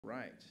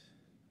Right.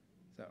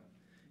 So,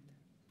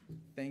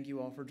 thank you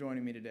all for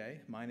joining me today.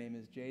 My name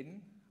is Jadon.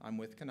 I'm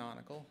with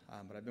Canonical,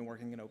 but I've been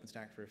working in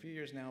OpenStack for a few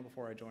years now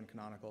before I joined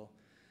Canonical.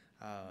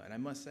 And I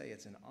must say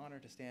it's an honor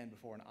to stand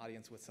before an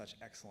audience with such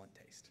excellent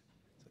taste.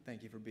 So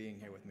thank you for being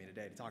here with me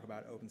today to talk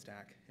about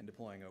OpenStack and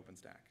deploying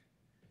OpenStack.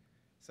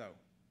 So,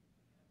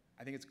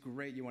 I think it's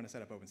great you want to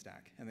set up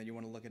OpenStack and then you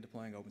want to look at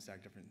deploying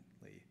OpenStack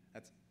differently.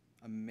 That's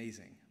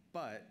amazing.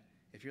 But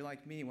if you're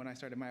like me, when I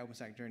started my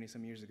OpenStack journey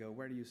some years ago,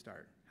 where do you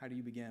start? How do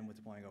you begin with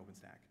deploying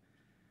OpenStack?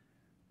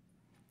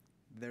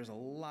 There's a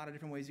lot of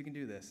different ways you can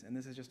do this, and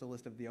this is just a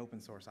list of the open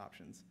source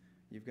options.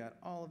 You've got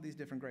all of these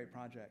different great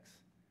projects,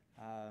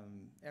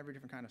 every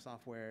different kind of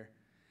software.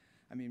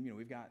 I mean,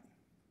 we've got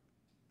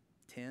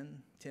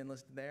 10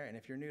 listed there, and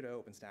if you're new to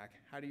OpenStack,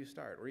 how do you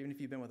start? Or even if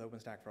you've been with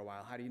OpenStack for a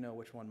while, how do you know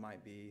which one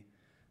might be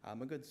a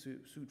good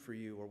suit for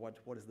you, or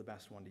what is the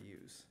best one to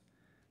use?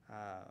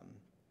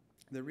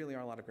 There really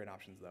are a lot of great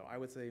options, though. I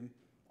would say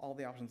all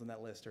the options on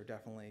that list are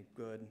definitely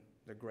good.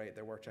 They're great.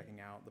 They're worth checking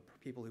out. The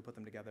people who put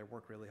them together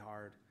work really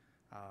hard.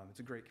 It's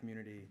a great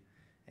community,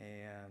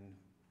 and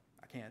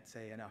I can't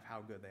say enough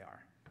how good they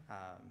are.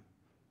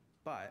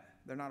 But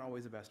they're not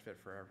always the best fit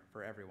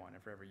for everyone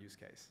and for every use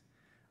case.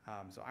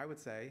 So I would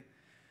say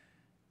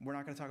we're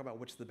not going to talk about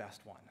which is the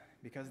best one,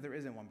 because there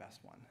isn't one best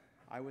one.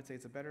 I would say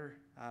it's better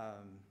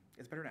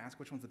to ask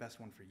which one's the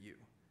best one for you,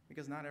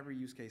 because not every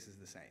use case is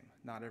the same.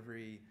 Not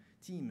every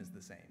team is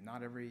the same.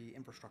 Not every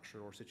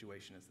infrastructure or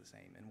situation is the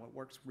same. And what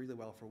works really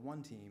well for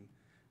one team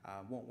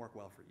won't work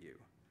well for you.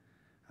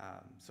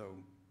 So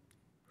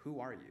who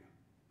are you?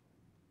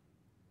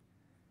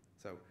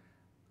 So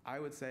I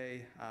would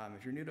say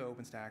if you're new to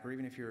OpenStack, or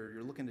even if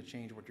you're looking to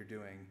change what you're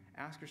doing,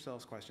 ask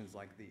yourselves questions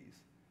like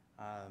these.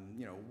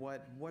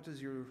 What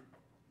does your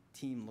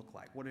team look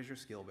like? What does your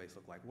skill base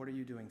look like? What are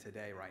you doing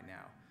today right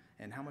now?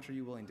 And how much are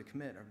you willing to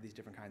commit of these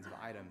different kinds of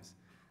items?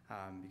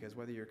 Because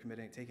whether you're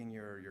taking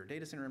your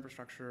data center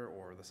infrastructure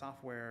or the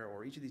software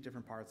or each of these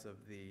different parts of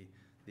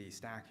the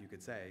stack, you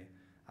could say,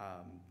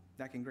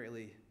 that can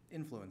greatly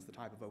influence the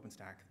type of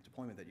OpenStack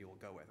deployment that you will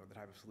go with, or the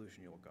type of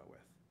solution you will go with.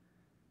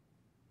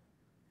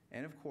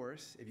 And of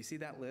course, if you see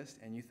that list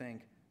and you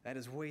think, that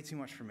is way too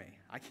much for me,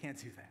 I can't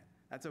do that,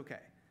 that's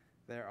okay.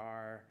 There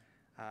are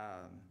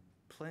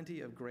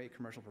plenty of great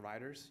commercial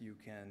providers you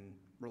can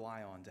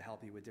rely on to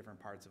help you with different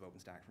parts of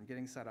OpenStack, from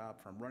getting set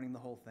up, from running the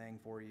whole thing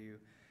for you,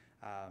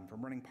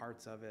 from running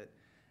parts of it.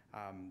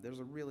 There's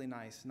a really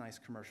nice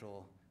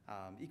commercial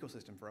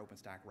ecosystem for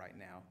OpenStack right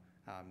now.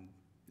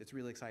 It's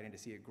really exciting to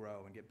see it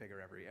grow and get bigger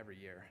every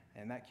year.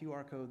 And that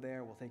QR code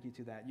there will take you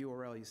to that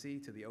URL you see,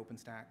 to the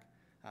OpenStack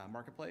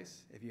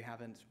marketplace. If you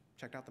haven't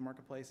checked out the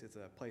marketplace, it's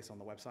a place on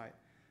the website,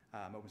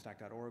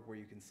 openstack.org, where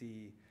you can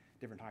see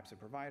different types of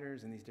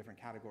providers in these different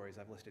categories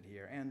I've listed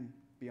here, and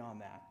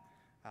beyond that,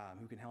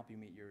 who can help you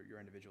meet your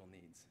individual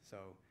needs. So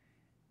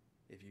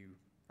if you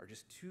are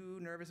just too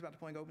nervous about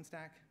deploying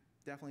OpenStack,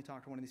 definitely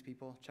talk to one of these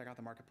people. Check out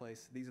the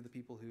marketplace. These are the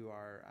people who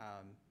are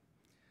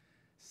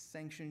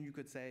sanctioned, you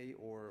could say,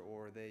 or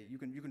you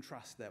can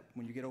trust that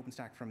when you get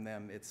OpenStack from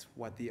them, it's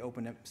what the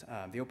Open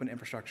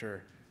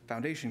Infrastructure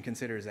Foundation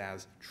considers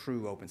as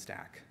true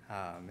OpenStack,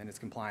 and it's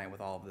compliant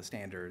with all of the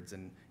standards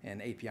and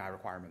API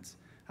requirements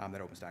that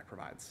OpenStack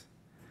provides.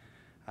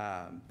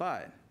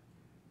 But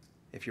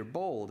if you're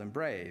bold and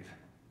brave,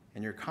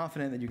 and you're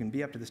confident that you can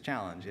be up to this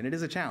challenge, and it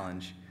is a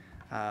challenge,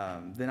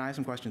 then I have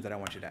some questions that I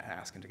want you to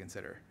ask and to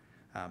consider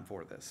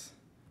for this.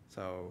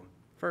 So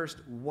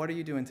first, what are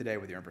you doing today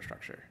with your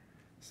infrastructure?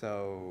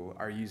 So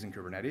are you using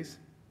Kubernetes,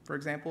 for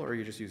example, or are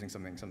you just using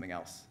something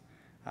else?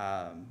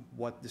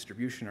 What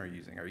distribution are you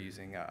using? Are you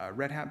using a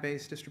Red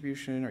Hat-based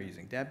distribution? Are you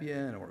using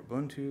Debian or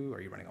Ubuntu?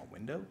 Are you running on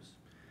Windows?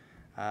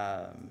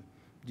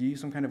 Do you use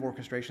some kind of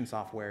orchestration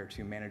software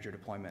to manage your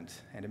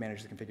deployment and to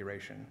manage the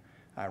configuration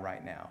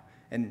right now?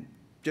 And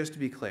just to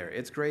be clear,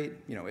 it's great,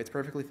 it's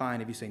perfectly fine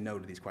if you say no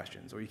to these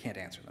questions or you can't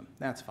answer them.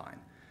 That's fine.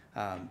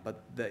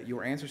 But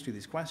your answers to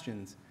these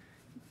questions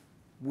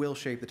will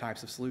shape the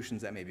types of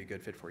solutions that may be a good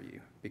fit for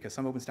you, because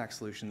some OpenStack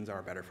solutions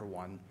are better for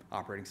one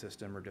operating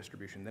system or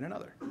distribution than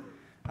another,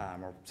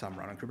 or some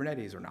run on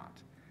Kubernetes or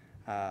not.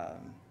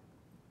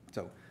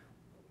 So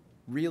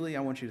really,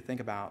 I want you to think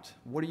about,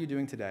 what are you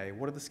doing today?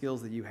 What are the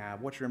skills that you have?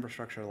 What's your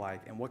infrastructure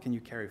like? And what can you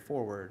carry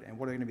forward? And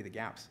what are going to be the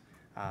gaps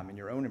in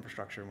your own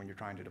infrastructure when you're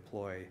trying to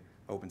deploy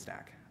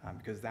OpenStack?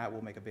 Because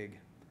that'll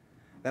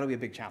be a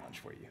big challenge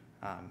for you,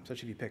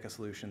 especially if you pick a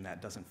solution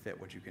that doesn't fit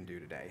what you can do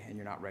today and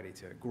you're not ready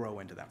to grow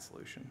into that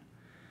solution.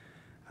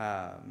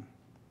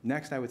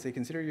 Next, I would say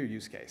consider your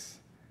use case,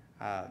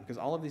 because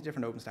all of these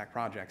different OpenStack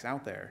projects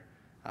out there,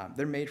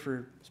 they're made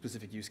for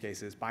specific use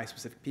cases by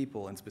specific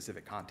people in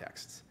specific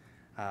contexts.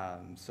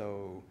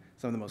 So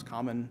some of the most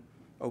common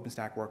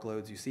OpenStack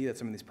workloads you see that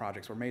some of these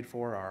projects were made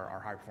for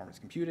are high-performance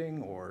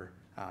computing or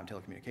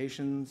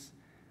telecommunications.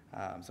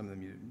 Some of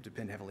them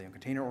depend heavily on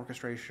container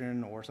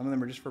orchestration, or some of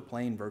them are just for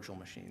plain virtual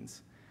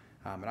machines.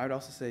 And I would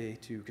also say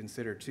to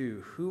consider,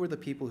 too, who are the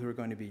people who are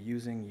going to be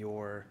using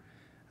your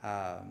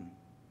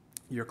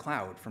your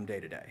cloud from day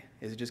to day?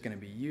 Is it just going to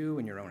be you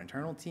and your own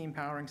internal team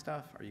powering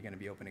stuff? Are you going to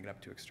be opening it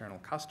up to external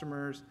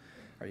customers?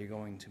 Are you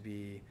going to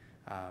be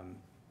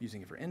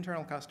using it for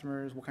internal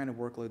customers? What kind of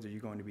workloads are you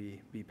going to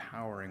be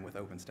powering with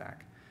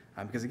OpenStack?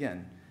 Because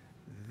again,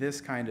 this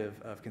kind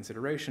of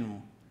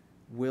consideration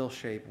will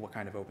shape what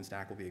kind of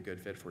OpenStack will be a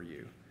good fit for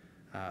you,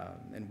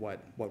 and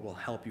what will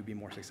help you be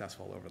more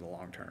successful over the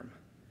long term.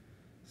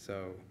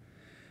 So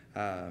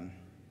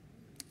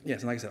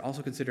yes, and like I said,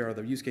 also consider are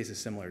the use cases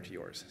similar to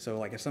yours. So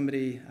like if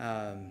somebody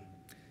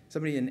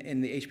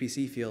in the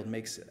HPC field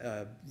makes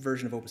a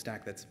version of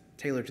OpenStack that's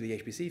tailored to the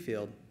HPC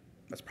field,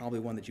 that's probably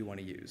one that you want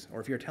to use. Or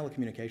if you're a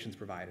telecommunications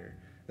provider,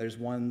 there's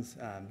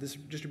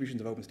distributions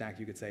of OpenStack,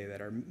 you could say,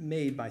 that are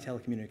made by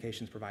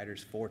telecommunications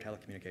providers for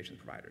telecommunications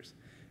providers.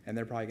 And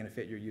they're probably going to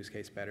fit your use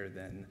case better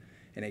than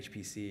an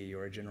HPC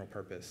or a general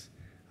purpose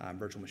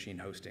virtual machine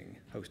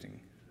hosting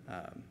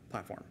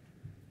platform.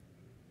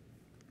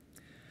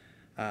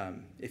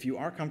 If you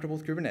are comfortable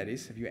with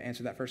Kubernetes, if you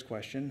answer that first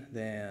question,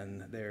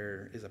 then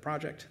there is a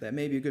project that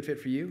may be a good fit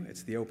for you.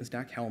 It's the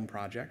OpenStack Helm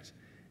project.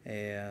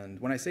 And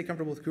when I say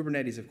comfortable with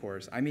Kubernetes, of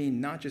course, I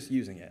mean not just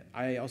using it.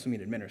 I also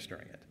mean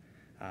administering it.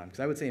 Because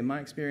I would say in my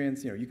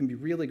experience, you can be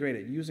really great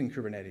at using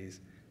Kubernetes,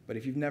 but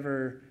if you've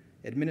never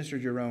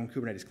administered your own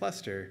Kubernetes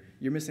cluster,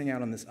 you're missing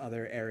out on this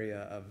other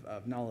area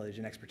of knowledge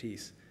and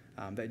expertise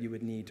that you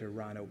would need to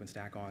run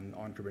OpenStack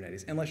on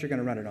Kubernetes, unless you're going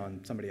to run it on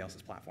somebody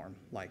else's platform,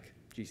 like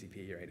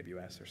GCP or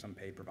AWS or some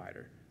paid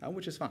provider,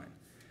 which is fine.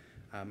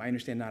 I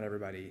understand not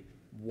everybody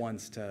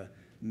wants to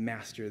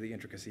master the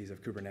intricacies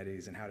of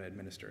Kubernetes and how to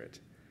administer it.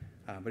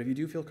 But if you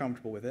do feel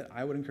comfortable with it,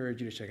 I would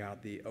encourage you to check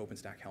out the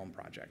OpenStack Helm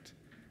project.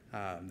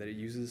 That it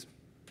uses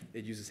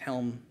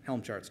Helm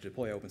charts to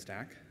deploy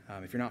OpenStack.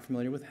 If you're not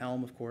familiar with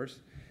Helm, of course,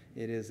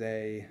 it is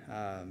a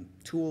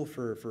tool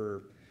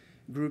for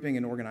grouping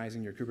and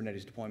organizing your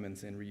Kubernetes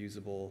deployments in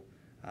reusable,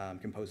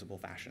 composable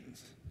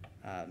fashions.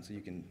 So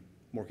you can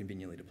more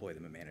conveniently deploy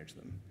them and manage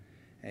them.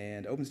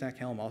 And OpenStack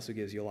Helm also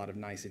gives you a lot of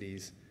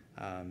niceties,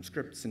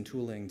 scripts and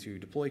tooling to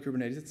deploy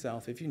Kubernetes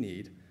itself if you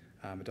need,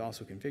 but to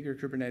also configure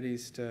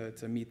Kubernetes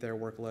to meet their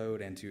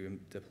workload and to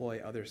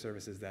deploy other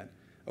services that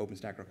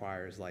OpenStack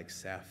requires, like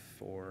Ceph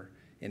or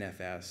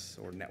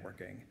NFS or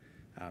networking,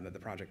 that the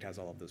project has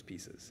all of those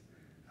pieces.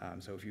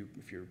 So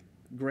if you're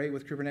great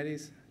with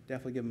Kubernetes,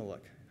 definitely give them a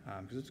look,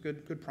 because it's a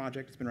good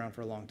project. It's been around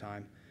for a long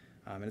time,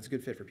 and it's a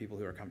good fit for people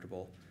who are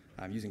comfortable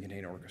using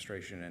container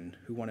orchestration and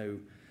who want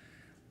to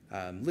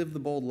live the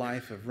bold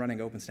life of running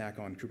OpenStack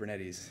on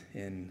Kubernetes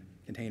in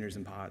containers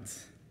and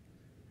pods.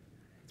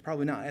 It's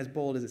probably not as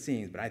bold as it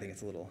seems, but I think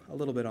it's a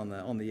little bit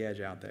on the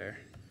edge out there.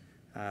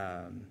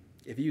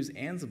 If you use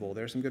Ansible,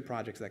 there are some good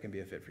projects that can be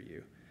a fit for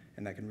you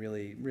and that can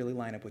really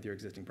line up with your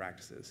existing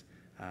practices.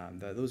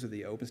 Those are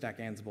the OpenStack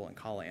Ansible and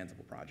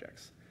Kolla-Ansible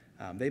projects.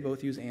 They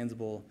both use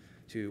Ansible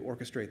to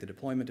orchestrate the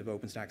deployment of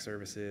OpenStack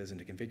services and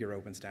to configure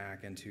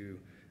OpenStack and to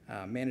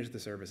manage the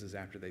services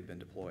after they've been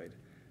deployed.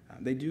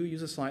 They do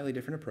use a slightly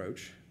different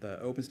approach. The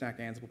OpenStack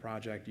Ansible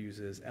project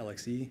uses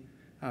LXC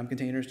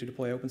containers to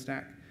deploy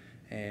OpenStack,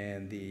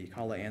 and the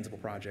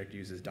Kolla-Ansible project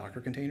uses Docker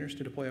containers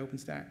to deploy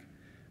OpenStack.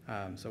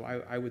 So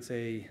I would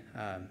say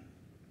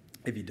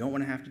if you don't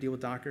want to have to deal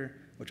with Docker,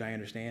 which I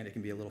understand, it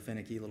can be a little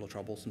finicky, a little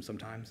troublesome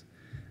sometimes,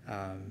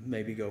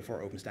 maybe go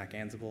for OpenStack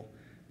Ansible.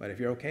 But if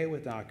you're okay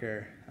with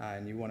Docker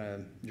and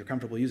you're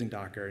comfortable using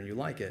Docker and you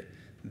like it,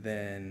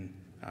 then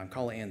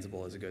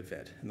Kolla-Ansible is a good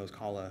fit, and those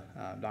Kolla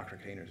Docker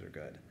containers are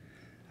good.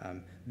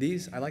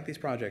 I like these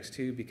projects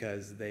too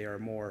because they are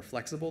more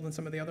flexible than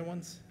some of the other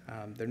ones.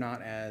 They're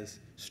not as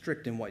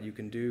strict in what you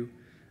can do.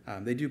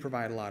 They do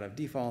provide a lot of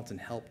defaults and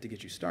help to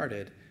get you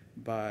started,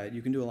 but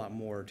you can do a lot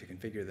more to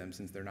configure them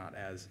since they're not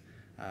as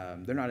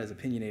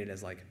opinionated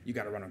as like, you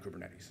got to run on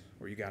Kubernetes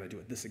or you got to do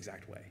it this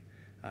exact way,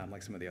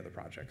 like some of the other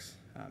projects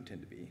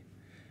tend to be.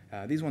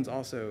 These ones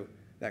also,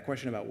 that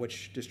question about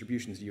which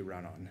distributions do you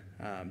run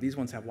on, these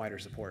ones have wider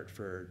support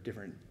for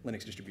different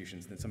Linux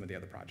distributions than some of the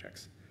other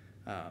projects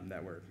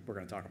that we're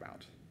going to talk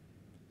about.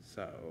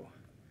 So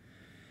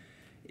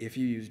if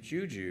you use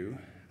Juju,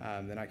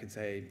 then I could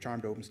say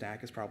Charmed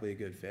OpenStack is probably a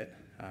good fit.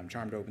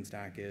 Charmed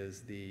OpenStack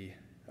is the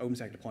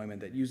OpenStack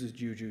deployment that uses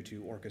Juju to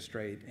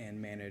orchestrate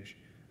and manage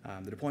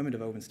the deployment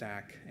of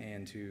OpenStack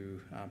and to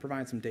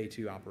provide some day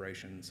two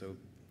operations, so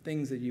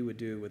things that you would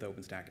do with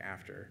OpenStack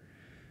after.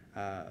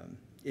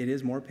 It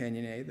is more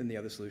opinionated than the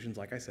other solutions,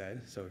 like I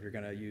said, so if you're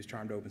going to use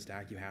Charmed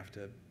OpenStack, you have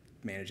to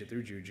manage it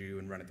through Juju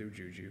and run it through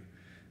Juju,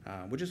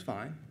 which is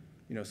fine.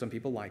 Some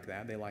people like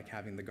that. They like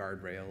having the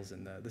guardrails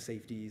and the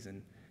safeties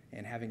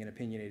and having an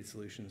opinionated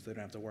solution so they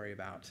don't have to worry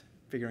about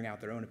figuring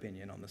out their own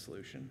opinion on the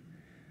solution.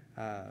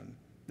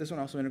 This one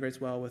also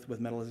integrates well with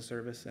Metal as a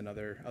Service and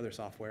other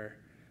software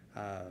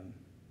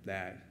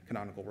that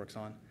Canonical works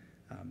on.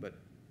 But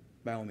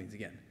by all means,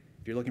 again,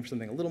 if you're looking for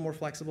something a little more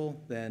flexible,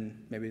 then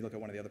maybe look at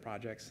one of the other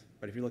projects.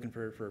 But if you're looking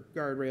for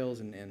guardrails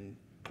and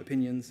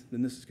opinions,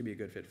 then this could be a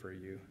good fit for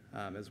you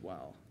as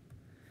well.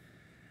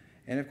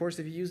 And of course,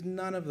 if you use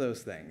none of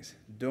those things,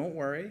 don't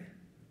worry.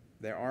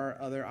 there are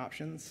other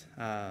options.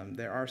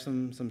 There are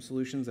some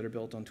solutions that are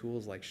built on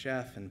tools like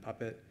Chef and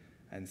Puppet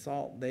and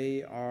Salt.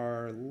 They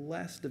are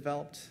less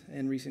developed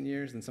in recent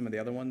years than some of the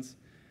other ones.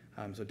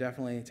 So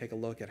definitely take a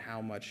look at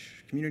how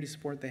much community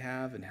support they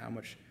have and how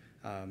much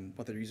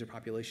what their user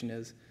population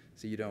is,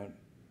 so you don't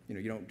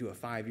do a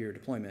 5-year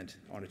deployment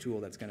on a tool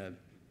that's going to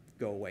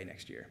go away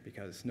next year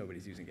because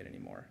nobody's using it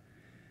anymore.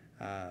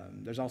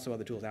 There's also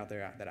other tools out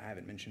there that I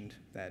haven't mentioned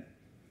that,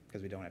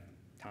 because we don't have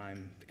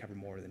time to cover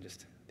more than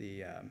just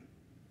a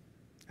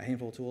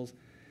handful of tools.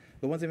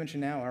 The ones I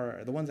mentioned now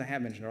are the ones I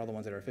have mentioned are all the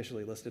ones that are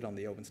officially listed on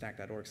the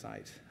OpenStack.org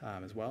site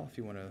as well, if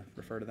you want to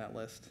refer to that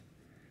list.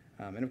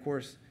 And of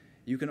course,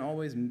 you can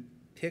always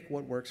pick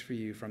what works for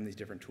you from these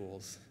different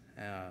tools.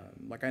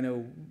 Like I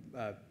know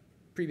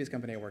previous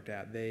company I worked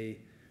at, they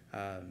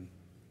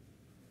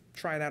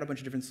tried out a bunch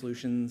of different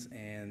solutions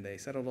and they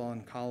settled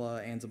on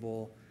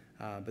Kolla-Ansible,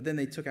 but then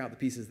they took out the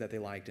pieces that they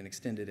liked and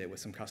extended it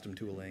with some custom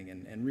tooling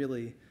and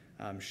really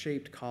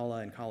shaped Kolla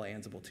and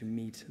Kolla-Ansible to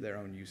meet their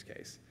own use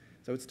case.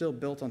 So it's still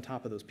built on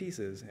top of those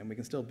pieces, and we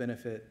can still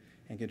benefit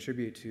and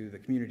contribute to the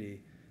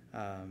community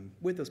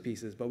with those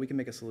pieces, but we can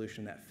make a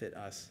solution that fit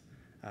us,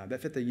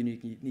 that fit the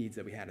unique needs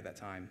that we had at that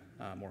time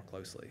more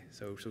closely.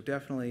 So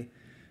definitely,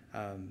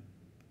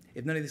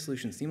 if none of these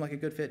solutions seem like a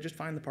good fit, just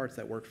find the parts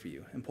that work for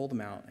you and pull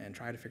them out and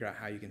try to figure out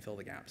how you can fill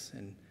the gaps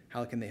and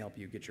how can they help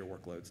you get your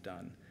workloads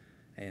done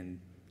and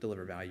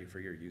deliver value for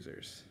your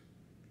users.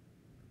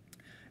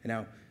 And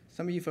now,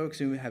 some of you folks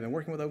who have been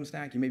working with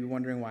OpenStack, you may be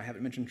wondering why I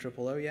haven't mentioned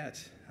TripleO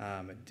yet.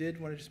 I did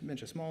want to just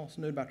mention a small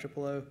note about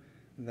TripleO.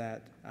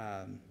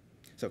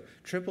 So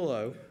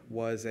TripleO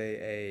was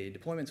a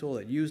deployment tool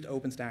that used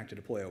OpenStack to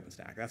deploy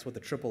OpenStack. That's what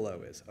the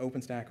TripleO is,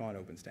 OpenStack on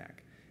OpenStack.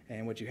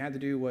 And what you had to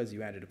do was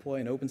you had to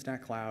deploy an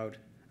OpenStack cloud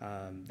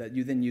that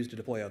you then used to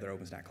deploy other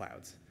OpenStack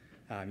clouds,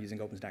 using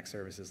OpenStack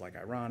services like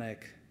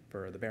Ironic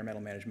for the bare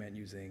metal management,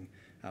 using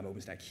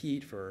OpenStack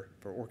Heat for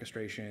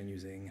orchestration,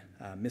 using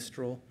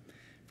Mistral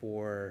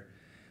for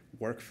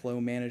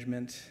workflow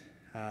management.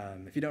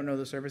 If you don't know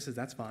those services,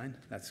 that's fine.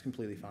 That's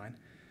completely fine.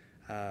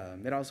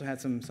 It also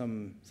had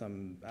some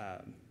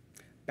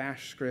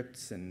bash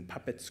scripts and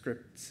Puppet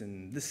scripts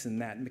and this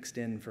and that mixed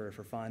in for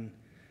fun.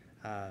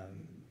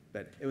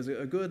 But it was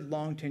a good,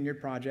 long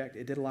tenured project.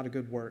 It did a lot of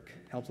good work,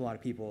 helped a lot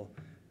of people.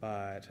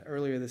 But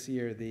earlier this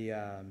year,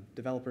 the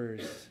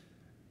developers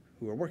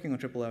who are working on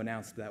TripleO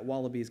announced that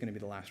Wallaby is going to be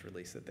the last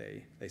release that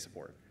they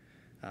support.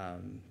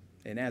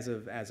 And as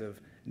of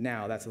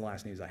now, that's the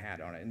last news I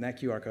had on it. And that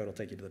QR code will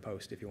take you to the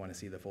post if you want to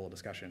see the full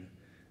discussion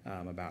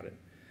about it.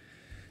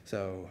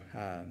 So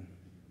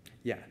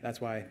yeah, that's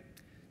why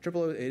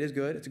TripleO, it is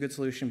good. It's a good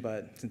solution,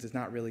 but since it's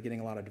not really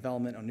getting a lot of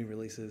development on new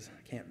releases,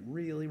 I can't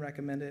really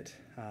recommend it.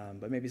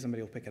 But maybe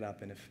somebody will pick it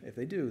up, and if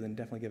they do, then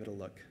definitely give it a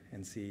look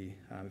and see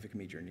if it can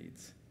meet your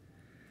needs.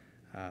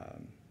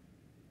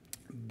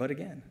 But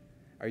again,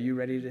 if you're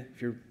ready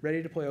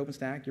to deploy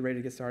OpenStack, you're ready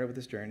to get started with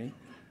this journey,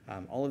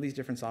 all of these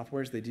different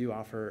softwares, they do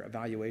offer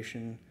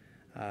evaluation.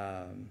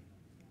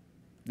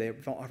 They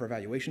offer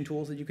evaluation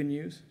tools that you can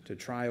use to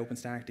try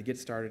OpenStack to get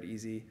started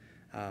easy.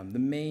 The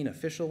main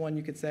official one,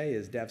 you could say,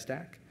 is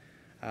DevStack.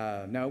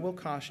 Now, I will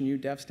caution you,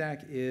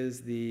 DevStack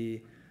is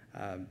the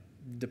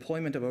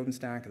deployment of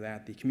OpenStack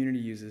that the community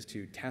uses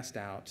to test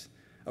out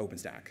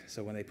OpenStack.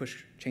 So when they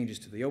push changes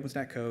to the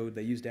OpenStack code,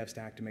 they use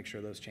DevStack to make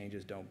sure those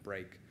changes don't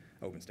break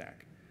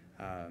OpenStack.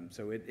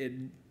 So it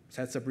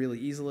sets up really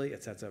easily.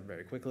 It sets up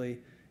very quickly.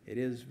 It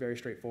is very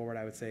straightforward,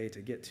 I would say, to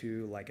get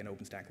to like an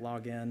OpenStack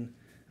login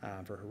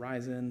for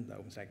Horizon, the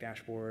OpenStack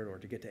dashboard, or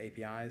to get to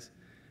APIs.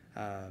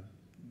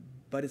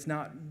 But it's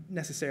not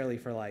necessarily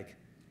for like,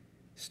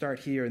 start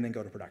here and then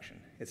go to production.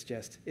 It's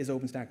just, is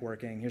OpenStack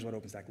working? Here's what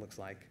OpenStack looks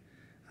like.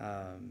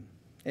 And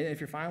if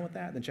you're fine with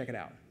that, then check it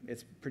out.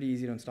 It's pretty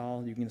easy to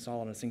install. You can install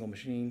it on a single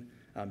machine.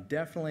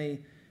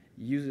 Definitely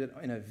use it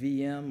in a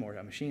VM or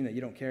a machine that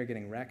you don't care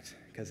getting wrecked,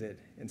 because it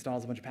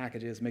installs a bunch of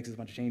packages, makes a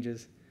bunch of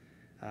changes,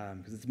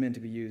 because it's meant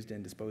to be used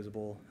in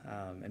disposable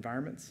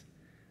environments.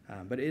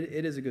 But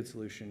it is a good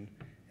solution.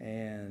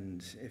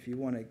 And if you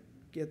want to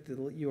get the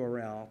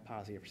URL, I'll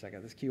pause here for a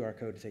second. This QR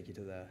code to take you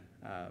to the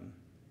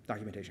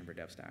documentation for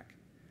DevStack,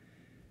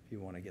 if you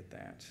want to get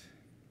that.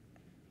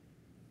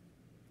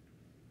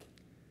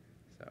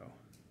 So,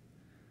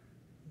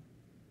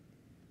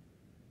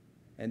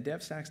 and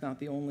DevStack's not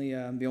the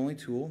only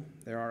tool.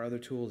 There are other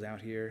tools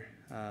out here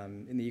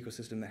in the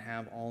ecosystem that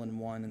have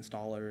all-in-one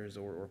installers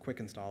or quick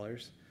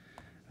installers.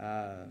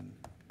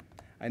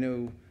 I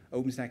know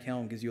OpenStack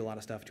Helm gives you a lot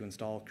of stuff to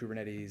install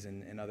Kubernetes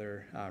and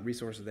other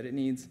resources that it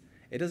needs.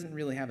 It doesn't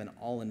really have an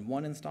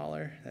all-in-one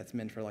installer that's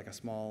meant for like a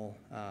small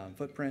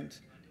footprint,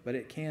 but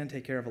it can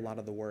take care of a lot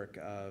of the work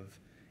of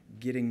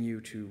getting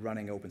you to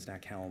running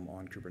OpenStack Helm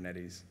on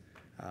Kubernetes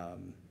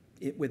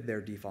with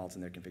their defaults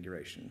and their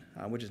configuration,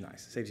 which is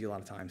nice. It saves you a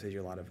lot of time, saves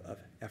you a lot of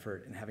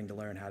effort in having to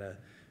learn how to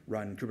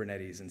run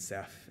Kubernetes and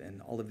Ceph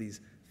and all of these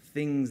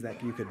things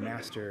that you could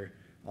master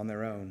on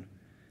their own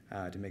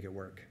to make it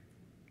work.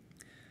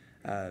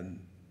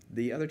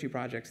 The other two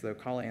projects, though,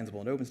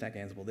 Kolla-Ansible and OpenStack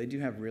Ansible, they do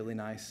have really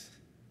nice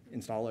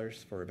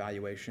installers for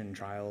evaluation,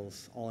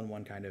 trials, all in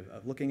one kind of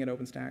looking at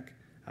OpenStack.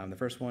 The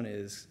first one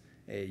is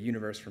a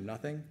universe from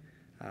nothing,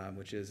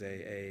 which is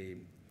a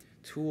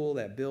tool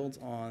that builds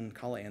on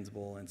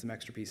Kolla-Ansible and some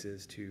extra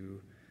pieces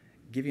to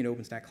give you an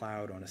OpenStack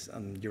cloud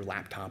on your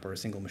laptop or a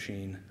single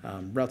machine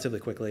relatively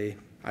quickly.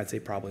 I'd say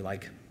probably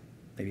like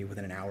maybe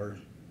within an hour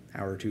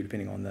or two,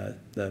 depending on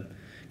the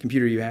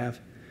computer you have.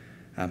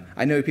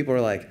 I know people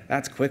are like,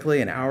 that's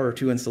quickly, an hour or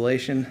two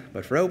installation,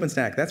 but for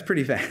OpenStack, that's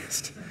pretty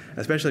fast,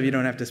 especially if you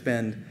don't have to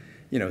spend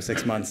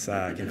 6 months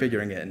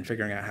configuring it and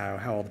figuring out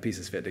how all the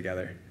pieces fit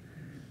together.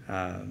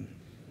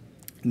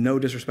 No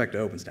disrespect to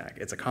OpenStack.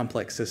 It's a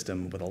complex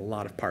system with a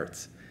lot of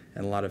parts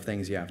and a lot of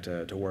things you have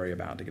to worry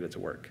about to get it to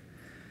work.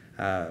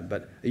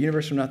 But a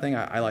universe from nothing,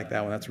 I like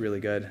that one. That's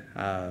really good.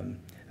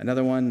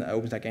 Another one,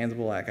 OpenStack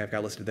Ansible, like I've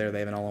got listed there. They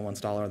have an all-in-one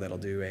installer that'll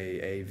do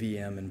a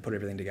VM and put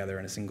everything together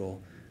in a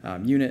single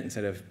unit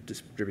instead of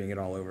distributing it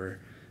all over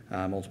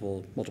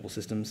multiple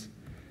systems.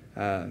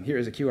 Here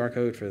is a QR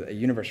code for a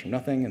universe from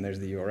nothing, and there's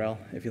the URL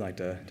if you'd like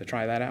to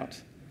try that out.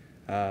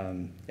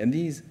 And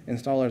these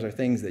installers are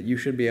things that you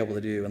should be able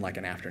to do in like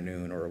an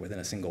afternoon or within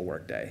a single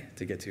workday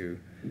to get to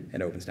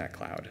an OpenStack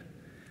cloud.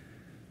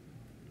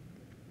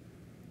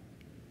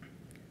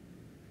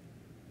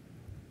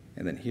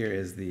 And then here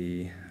is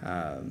the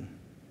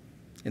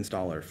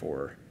installer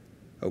for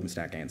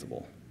OpenStack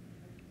Ansible.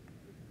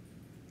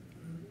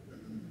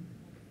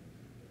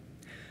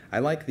 I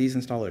like these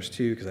installers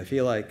too because I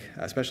feel like,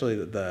 especially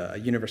the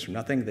universe from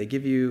nothing, they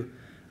give you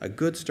a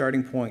good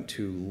starting point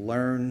to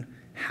learn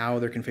how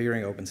they're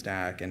configuring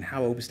OpenStack and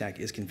how OpenStack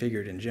is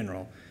configured in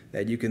general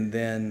that you can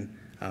then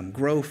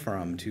grow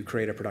from to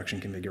create a production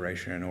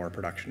configuration or a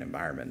production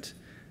environment.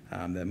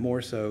 That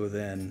more so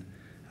than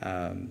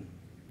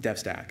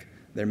DevStack,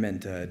 they're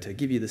meant to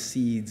give you the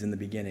seeds and the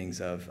beginnings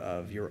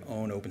of your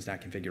own OpenStack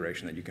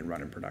configuration that you can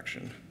run in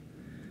production.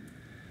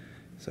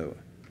 So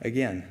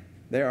again,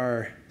 there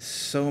are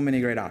so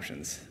many great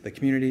options. The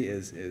community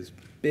is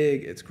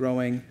big, it's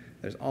growing,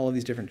 there's all of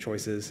these different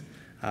choices.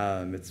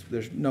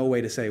 There's no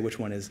way to say which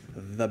one is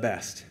the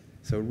best.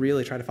 So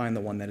really try to find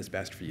the one that is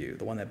best for you,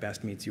 the one that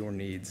best meets your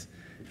needs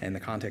and the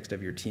context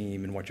of your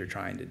team and what you're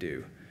trying to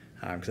do.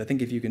 Because I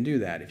think if you can do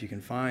that, if you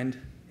can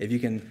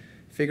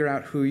figure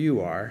out who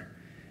you are,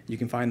 you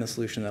can find the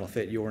solution that'll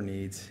fit your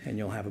needs, and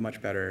you'll have a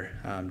much better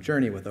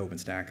journey with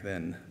OpenStack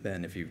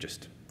than if you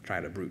just try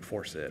to brute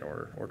force it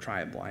or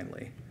try it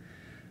blindly.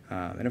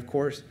 And of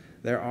course,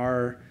 there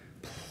are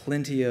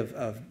plenty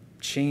of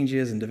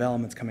changes and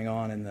developments coming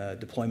on in the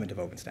deployment of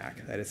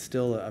OpenStack. That it's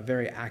still a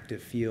very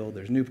active field.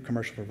 There's new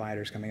commercial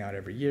providers coming out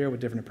every year with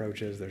different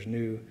approaches. There's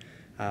new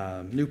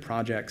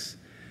projects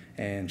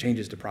and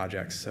changes to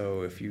projects.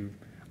 So if you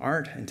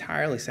aren't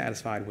entirely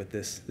satisfied with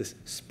this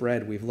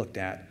spread we've looked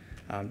at,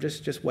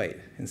 just wait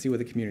and see what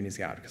the community's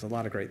got, because a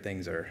lot of great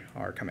things are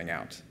coming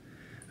out.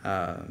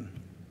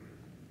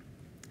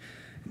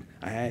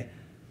 I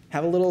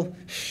have a little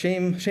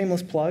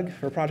shameless plug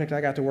for a project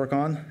I got to work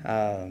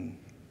on.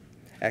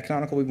 At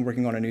Canonical, we've been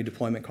working on a new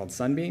deployment called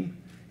Sunbeam.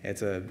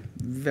 It's a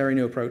very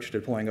new approach to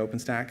deploying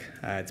OpenStack.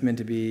 It's meant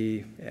to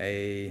be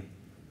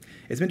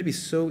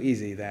so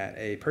easy that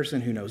a person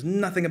who knows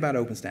nothing about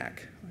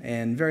OpenStack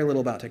and very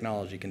little about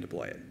technology can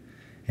deploy it,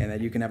 and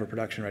that you can have a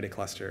production-ready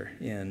cluster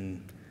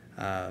in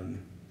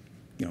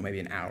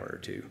maybe an hour or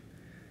two,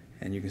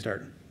 and you can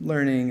start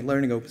learning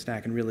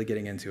OpenStack and really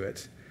getting into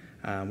it.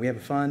 We have a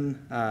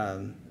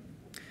fun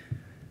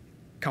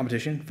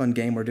competition, fun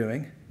game we're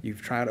doing. You've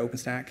tried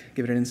OpenStack,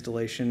 give it an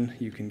installation.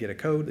 You can get a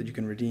code that you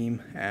can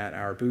redeem at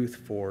our booth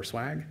for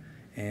swag.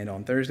 And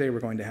on Thursday,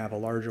 we're going to have a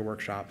larger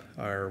workshop,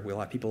 or we'll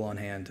have people on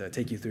hand to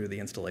take you through the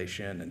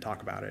installation and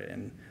talk about it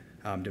and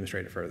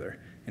demonstrate it further.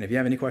 And if you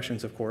have any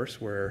questions, of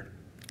course, we're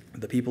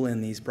the people in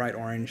these bright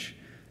orange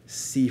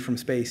See from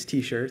Space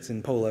t-shirts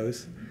and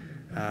polos.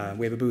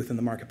 We have a booth in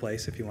the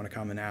marketplace if you want to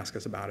come and ask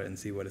us about it and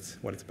see what it's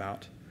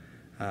about.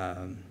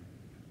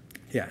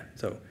 Yeah,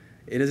 so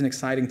it is an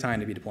exciting time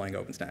to be deploying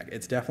OpenStack.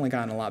 It's definitely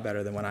gotten a lot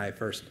better than when I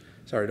first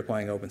started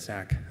deploying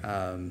OpenStack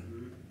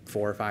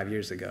 4 or 5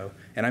 years ago.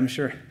 And I'm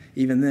sure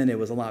even then it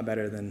was a lot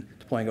better than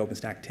deploying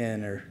OpenStack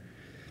 10 or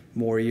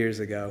more years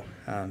ago.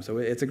 So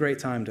it's a great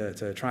time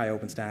to try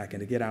OpenStack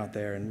and to get out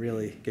there and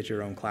really get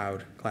your own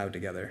cloud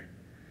together.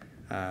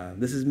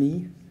 This is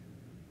me.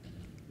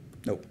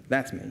 Nope,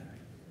 that's me.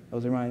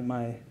 Those are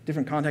my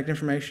different contact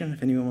information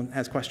if anyone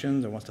has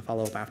questions or wants to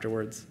follow up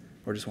afterwards,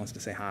 or just wants to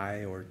say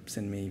hi or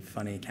send me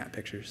funny cat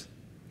pictures.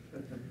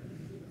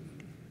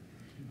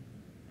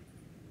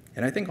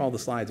 And I think all the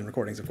slides and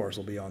recordings, of course,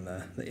 will be on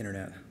the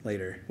internet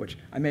later, which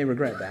I may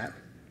regret that.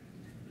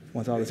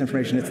 Once all this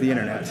information hits the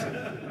internet.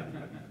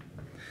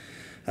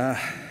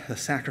 The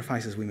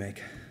sacrifices we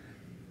make.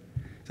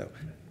 So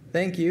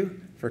thank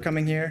you for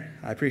coming here.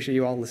 I appreciate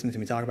you all listening to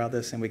me talk about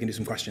this, and we can do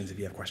some questions if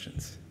you have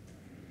questions.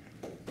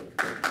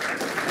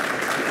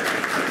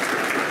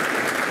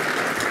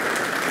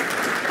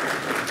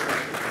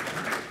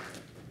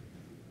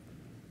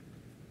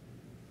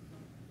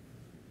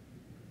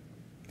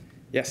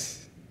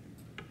 Yes?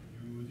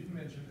 You did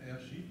mention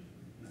Airship.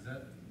 Is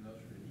that not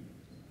ready?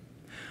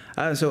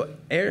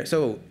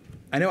 So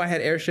I know I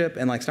had Airship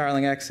and like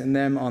Starling X and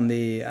them on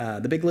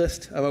the big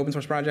list of open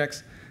source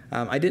projects.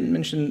 I didn't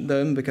mention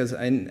them because,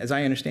 as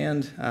I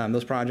understand,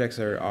 those projects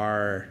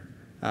are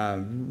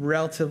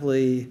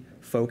relatively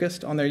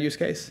focused on their use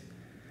case.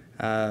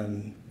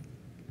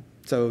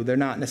 So they're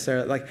not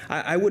necessarily, like,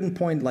 I wouldn't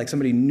point like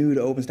somebody new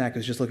to OpenStack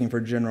who's just looking for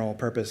general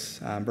purpose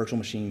virtual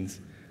machines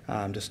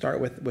to start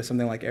with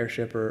something like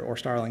Airship or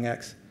Starling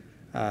X,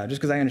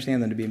 just because I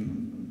understand them to be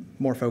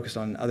more focused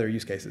on other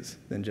use cases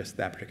than just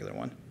that particular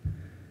one.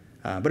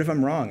 But if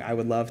I'm wrong, I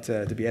would love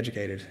to be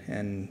educated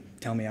and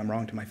tell me I'm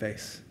wrong to my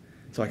face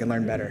so I can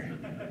learn better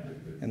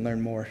and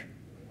learn more.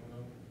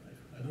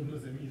 I don't know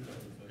them either.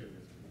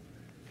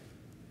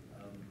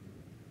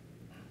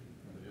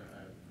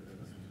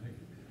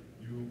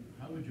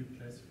 How would you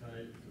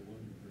classify the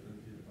one you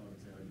presented about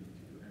the ability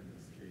to handle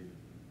scale?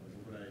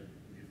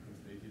 We've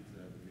constated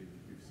that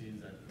we've seen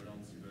that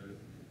Kolla-Ansible,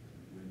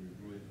 when you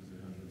grow into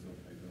the hundreds of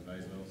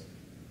hypervisors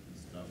and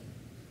stuff,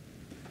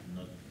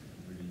 not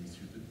really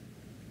suited.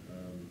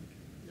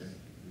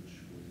 Which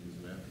was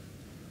where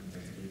in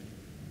that scale.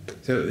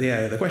 So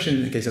yeah, the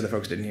question, in case other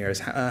folks didn't hear, is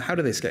how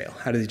do they scale?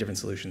 How do these different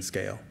solutions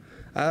scale?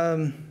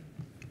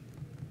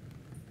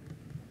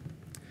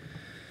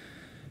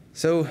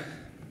 So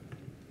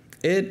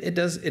it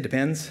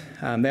depends.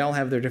 They all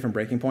have their different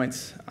breaking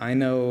points. I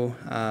know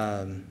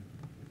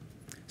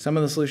some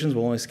of the solutions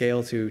will only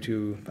scale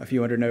to a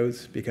few hundred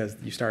nodes because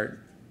you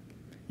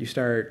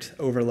start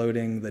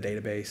overloading the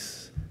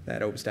database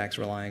that OpenStack's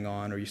relying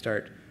on, or you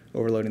start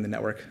overloading the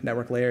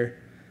network layer.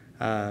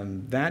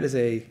 That is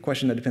a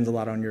question that depends a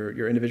lot on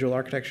your individual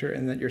architecture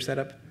and your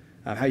setup,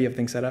 how you have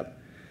things set up.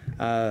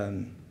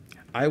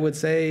 I would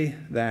say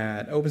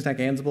that OpenStack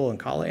Ansible and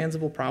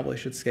Kolla-Ansible probably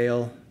should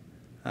scale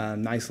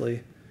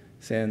nicely,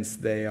 since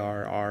they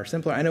are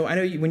simpler. I know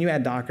when you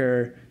add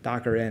Docker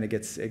in, it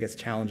gets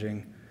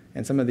challenging,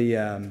 and some of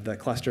the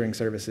clustering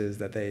services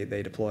that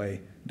they deploy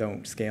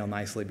don't scale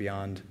nicely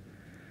beyond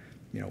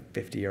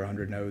 50 or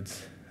 100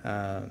 nodes.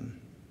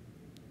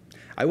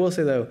 I will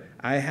say though,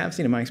 I have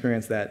seen in my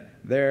experience that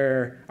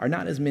there are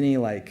not as many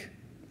like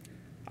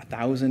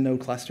 1,000 node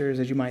clusters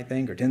as you might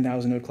think, or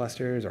 10,000 node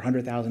clusters, or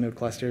 100,000 node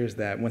clusters.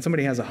 That when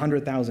somebody has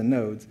 100,000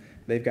 nodes,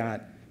 they've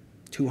got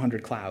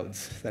 200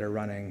 clouds that are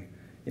running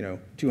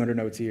 200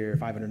 nodes here,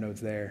 500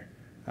 nodes there.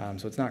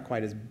 So it's not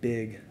quite as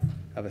big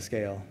of a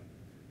scale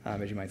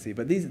as you might see.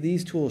 But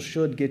these tools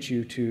should get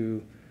you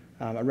to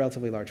a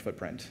relatively large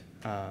footprint.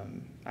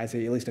 I'd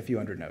say at least a few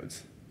hundred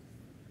nodes.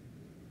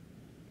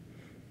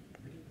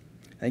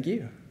 Thank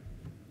you.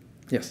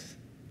 Yes?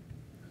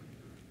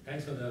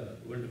 Thanks for the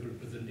wonderful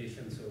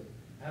presentation. So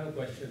I have a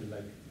question,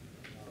 like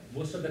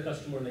most of the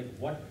customer, like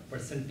what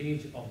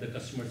percentage of the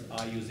customers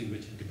are using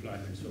which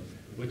deployment? So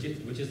which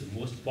is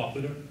most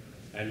popular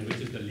and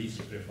which is the least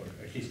preferred?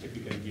 At least if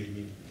you can give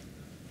me.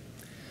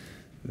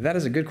 That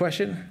is a good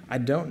question. I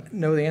don't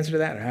know the answer to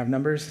that or have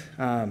numbers,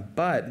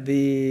 but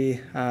the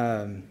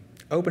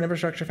Open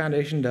Infrastructure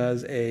Foundation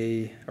does or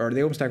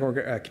the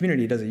OpenStack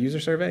community does a user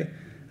survey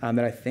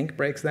that I think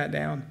breaks that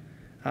down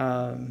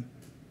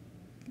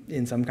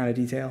in some kind of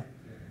detail.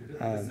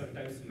 Because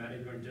sometimes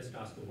management just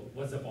asks,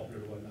 what's the popular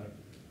one?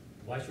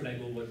 Why should I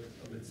go with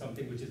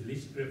something which is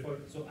least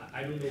preferred? So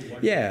I don't know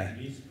what is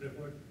least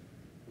preferred.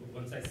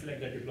 Once I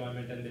select the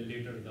deployment, and then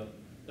later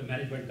the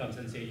management comes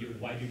and say,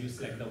 why did you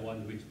select the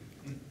one which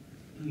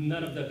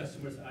none of the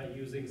customers are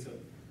using? So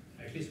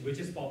at least which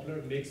is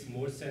popular makes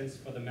more sense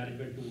for the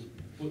management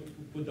to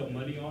put the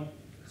money on.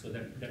 So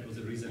that was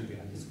the reason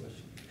behind this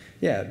question.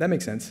 Yeah, that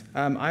makes sense.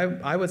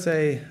 I would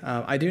say,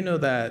 I do know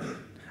that,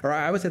 or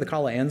I would say the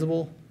Kolla and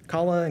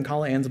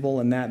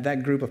Kolla-Ansible and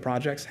that group of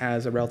projects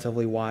has a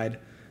relatively wide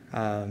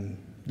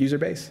user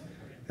base.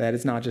 That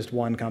it's not just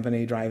one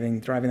company driving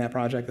that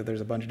project, that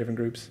there's a bunch of different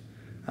groups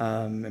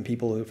and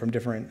people from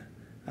different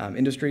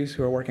industries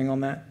who are working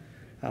on that.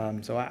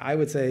 So I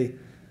would say,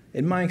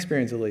 in my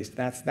experience at least,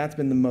 that's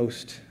been the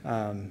most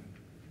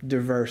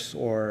diverse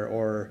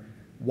or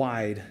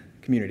wide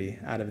community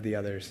out of the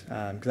others.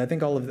 Because I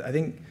think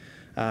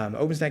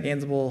OpenStack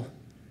Ansible,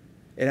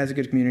 it has a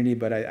good community,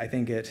 but I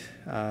think it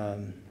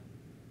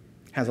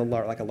has a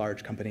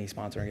large company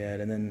sponsoring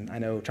it. And then I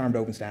know Charmed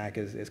OpenStack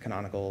is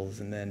Canonical's,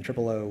 and then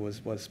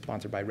TripleO was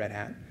sponsored by Red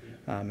Hat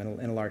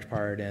in a large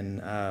part.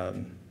 And I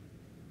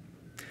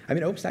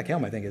mean, OpenStack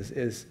Helm I think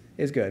is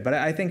good, but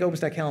I think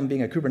OpenStack Helm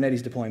being a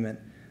Kubernetes deployment,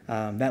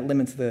 that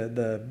limits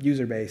the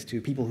user base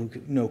to people who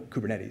know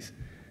Kubernetes,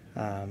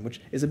 which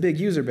is a big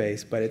user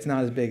base, but it's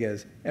not as big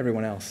as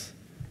everyone else.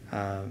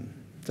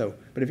 But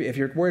if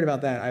you're worried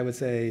about that, I would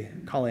say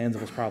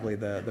Kolla-Ansible is probably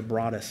the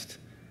broadest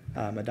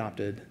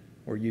adopted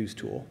or used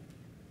tool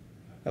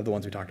of the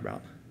ones we talked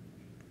about.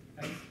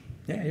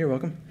 Yeah, you're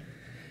welcome.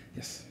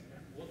 Yes.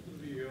 What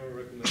would be your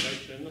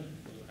recommendation,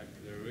 like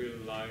the real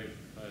life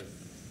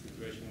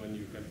situation when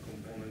you get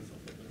components of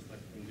OpenStack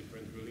from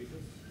different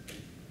releases,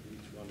 each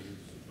one is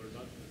super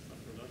Dutch and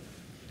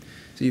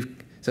sub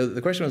Dutch? So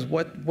the question was,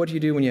 what do you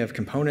do when you have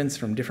components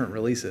from different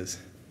releases?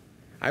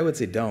 I would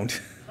say don't.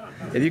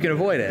 if you can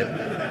avoid it.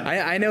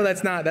 I know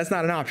that's not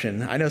an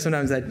option. I know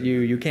sometimes that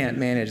you can't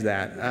manage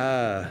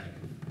that.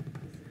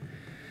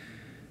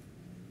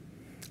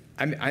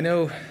 I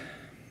know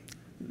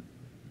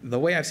the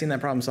way I've seen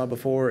that problem solved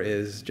before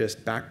is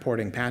just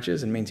backporting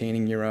patches and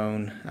maintaining your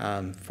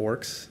own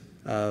forks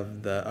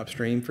of the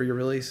upstream for your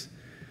release.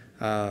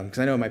 Because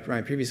I know my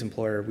previous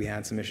employer, we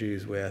had some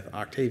issues with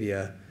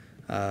Octavia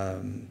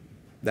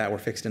that were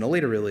fixed in a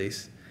later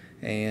release,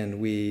 and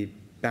we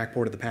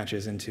backported the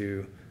patches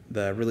into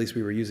the release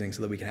we were using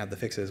so that we can have the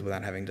fixes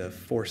without having to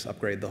force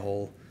upgrade the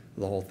whole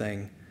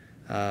thing.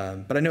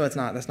 But I know that's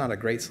not a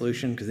great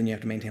solution, because then you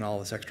have to maintain all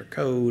this extra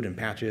code and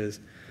patches.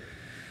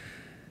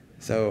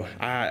 So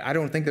I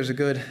don't think there's a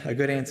good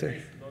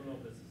answer.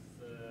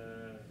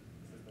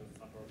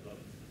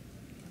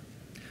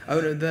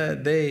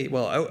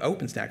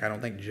 OpenStack, I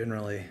don't think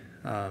generally,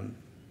 it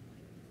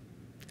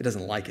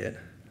doesn't like it.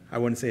 I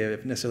wouldn't say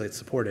if necessarily it's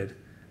supported.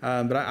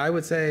 But I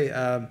would say,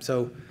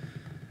 so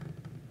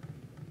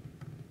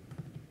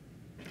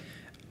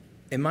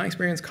in my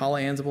experience,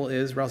 Kolla-Ansible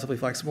is relatively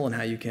flexible in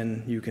how you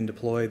can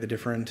deploy the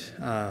different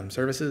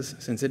services.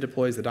 Since it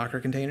deploys the Docker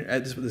container,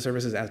 the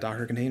services as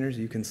Docker containers,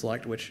 you can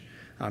select which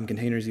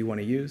containers you want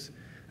to use.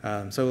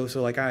 So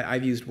like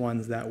I've used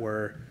ones that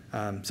were,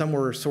 some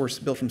were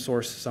built from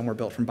source, some were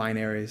built from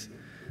binaries.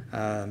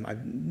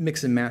 I've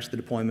mixed and matched the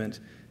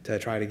deployment to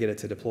try to get it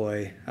to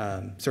deploy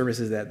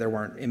services that there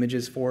weren't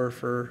images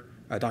for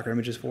Docker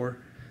images for,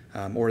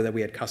 or that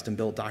we had custom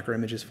built Docker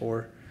images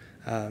for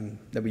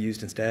that we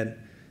used instead.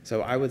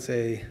 So I would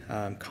say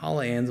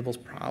Kolla-Ansible is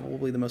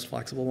probably the most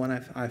flexible one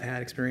I've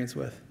had experience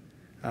with,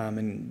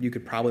 and you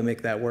could probably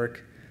make that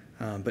work.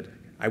 But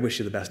I wish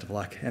you the best of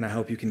luck, and I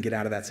hope you can get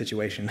out of that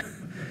situation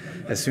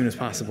as soon as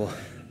possible.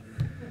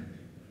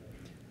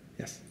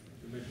 Yes?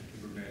 You mentioned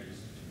Kubernetes.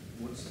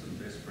 What's the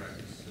best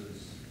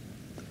practices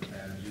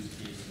and use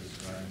cases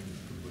running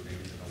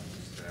Kubernetes and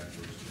OpenStack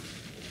versus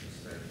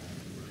OpenStack on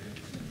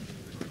Kubernetes?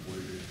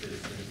 Where do it fit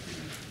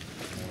into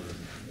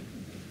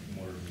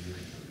more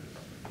using for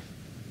this?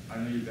 I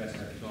know you guys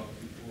have talked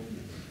before, a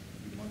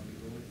few months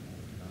ago.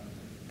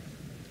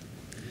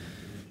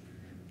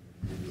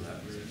 Can you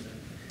elaborate on that?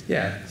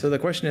 Yeah, so the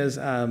question is,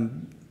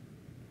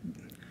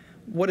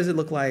 what does it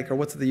look like, or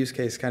what's the use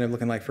case kind of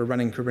looking like for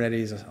running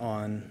Kubernetes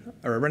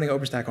or running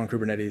OpenStack on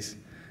Kubernetes?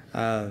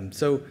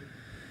 So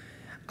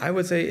I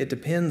would say it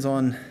depends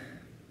on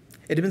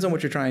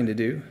what you're trying to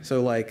do.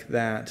 So like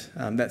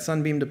that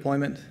Sunbeam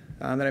deployment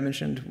that I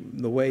mentioned,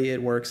 the way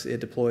it works,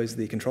 it deploys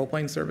the control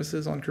plane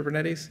services on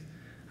Kubernetes,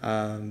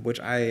 which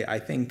I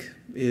think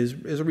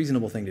is a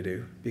reasonable thing to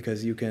do,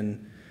 because you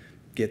can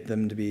get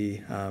them to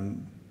be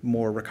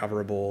more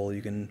recoverable.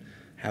 You can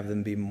have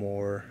them be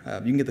more, you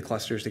can get the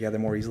clusters together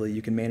more easily.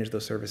 You can manage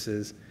those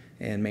services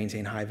and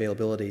maintain high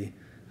availability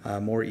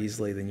more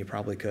easily than you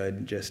probably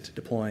could just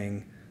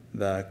deploying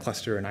the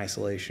cluster in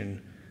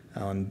isolation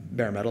on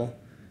bare metal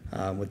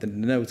with the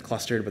nodes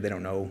clustered, but they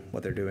don't know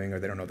what they're doing or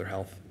they don't know their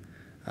health.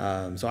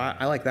 So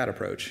I like that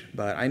approach.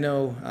 But I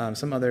know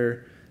some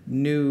other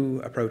new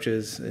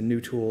approaches and new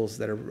tools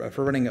that are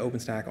for running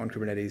OpenStack on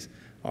Kubernetes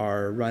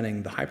are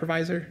running the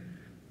hypervisor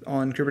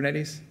on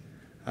Kubernetes.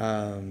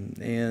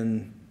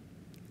 And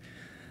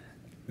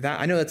that,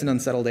 I know that's an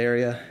unsettled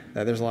area.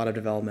 There's a lot of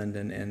development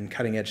and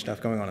cutting edge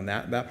stuff going on in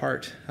that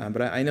part.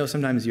 But I know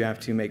sometimes you have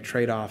to make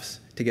trade-offs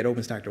to get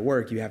OpenStack to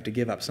work. You have to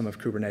give up some of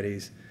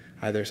Kubernetes,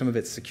 either some of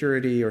its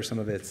security or some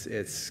of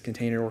its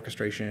container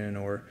orchestration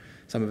or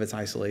some of its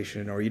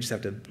isolation, or you just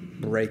have to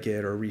break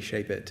it or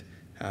reshape it.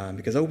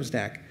 Because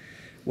OpenStack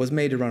was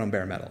made to run on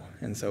bare metal.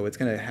 And so it's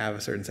going to have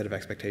a certain set of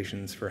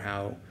expectations for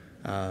how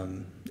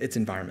its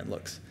environment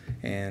looks.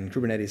 And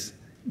Kubernetes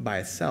by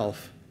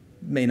itself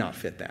may not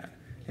fit that.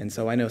 And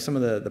so I know some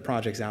of the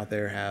projects out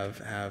there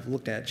have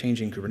looked at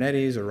changing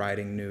Kubernetes or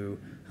writing new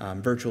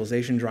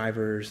virtualization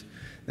drivers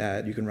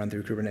that you can run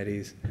through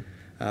Kubernetes.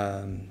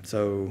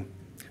 So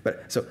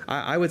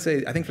I would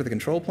say, I think for the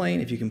control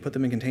plane, if you can put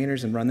them in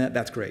containers and run that,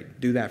 that's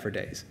great. Do that for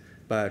days.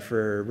 But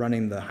for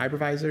running the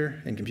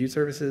hypervisor and compute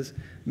services,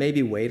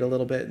 maybe wait a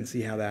little bit and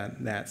see how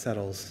that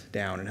settles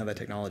down and how that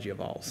technology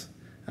evolves.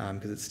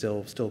 Because it's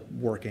still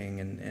working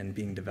and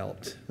being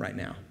developed right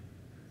now.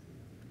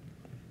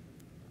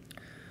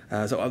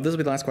 So this will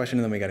be the last question,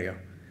 and then we got to go.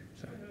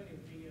 So. Do you have any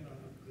opinion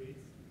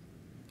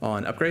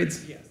on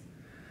upgrades? On upgrades?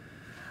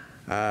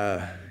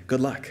 Yes. Good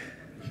luck.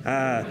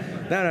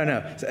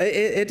 No. So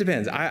it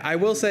depends. I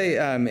will say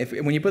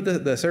when you put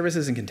the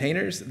services in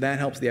containers, that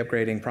helps the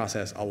upgrading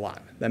process a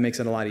lot. That makes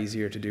it a lot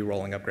easier to do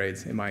rolling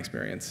upgrades, in my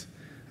experience.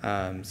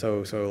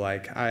 So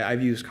like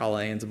I've used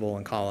Kolla-Ansible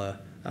and Kolla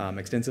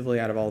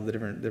extensively out of all of the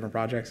different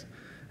projects.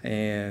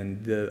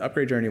 And the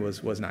upgrade journey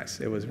was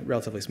nice. It was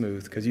relatively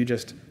smooth because you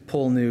just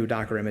pull new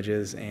Docker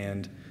images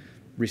and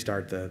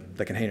restart the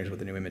containers with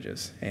the new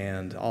images.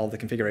 And all the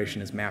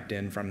configuration is mapped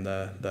in from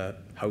the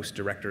host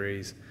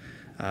directories.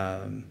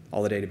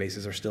 All the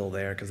databases are still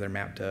there because they're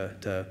mapped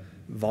to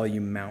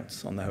volume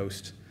mounts on the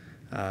host.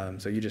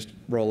 So you just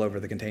roll over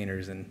the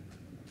containers and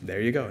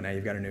there you go. Now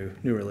you've got a new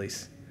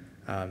release.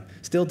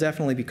 Still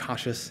definitely be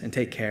cautious and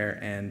take care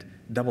and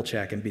double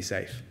check and be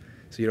safe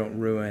so you don't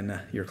ruin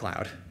your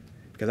cloud.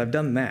 Because I've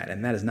done that,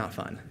 and that is not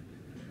fun.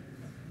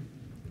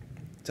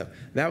 So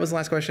that was the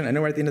last question. I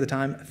know we're at the end of the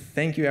time.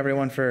 Thank you,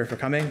 everyone, for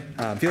coming.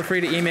 Feel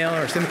free to email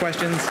or send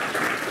questions.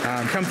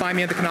 Come find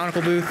me at the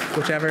Canonical booth,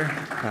 whichever.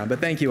 But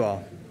thank you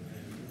all.